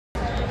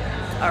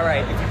All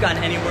right, if you've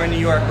gotten anywhere in New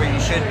York where you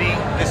should be,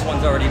 this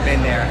one's already been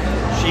there.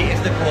 She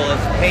is the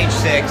coolest. Page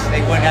 6.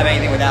 They wouldn't have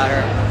anything without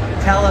her.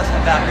 Tell us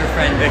about your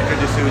friend Victor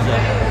D'Souza.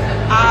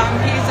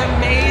 He's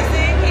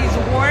amazing. He's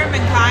warm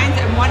and kind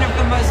and one of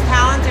the most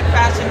talented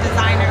fashion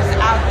designers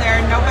out there.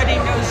 Nobody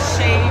knows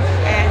shape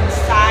and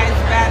size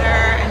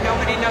better, and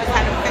nobody knows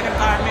how to fit a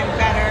garment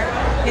better.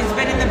 He's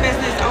been in the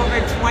business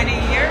over 20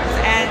 years,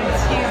 and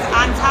he's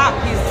on top.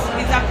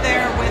 He's up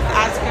there with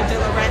Oscar de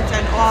la Renta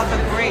and all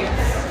the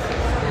greats.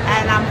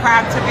 And I'm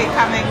proud to be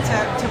coming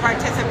to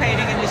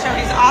participating in the show.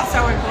 He's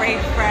also a great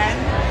friend.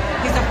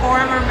 He's a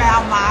former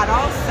male model,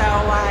 so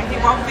he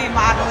won't be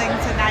modeling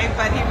tonight,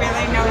 but he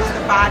really knows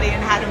the body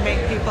and how to make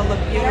people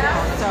look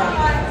beautiful. So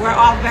we're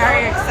all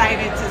very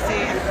excited to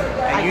see him.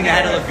 And you know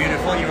how to look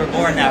beautiful. You were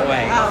born that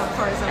way. Oh, of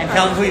course. And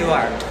tell them who you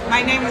are.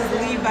 My name is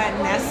Liba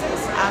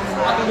Nessis. I'm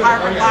a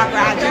Harvard Law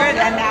graduate,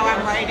 and now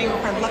I'm writing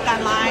for Look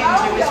Online,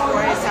 Jewish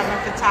Voice. I'm a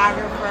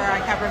photographer. I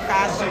cover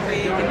Fashion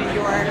Week in New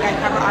York. I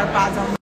cover Art Basel.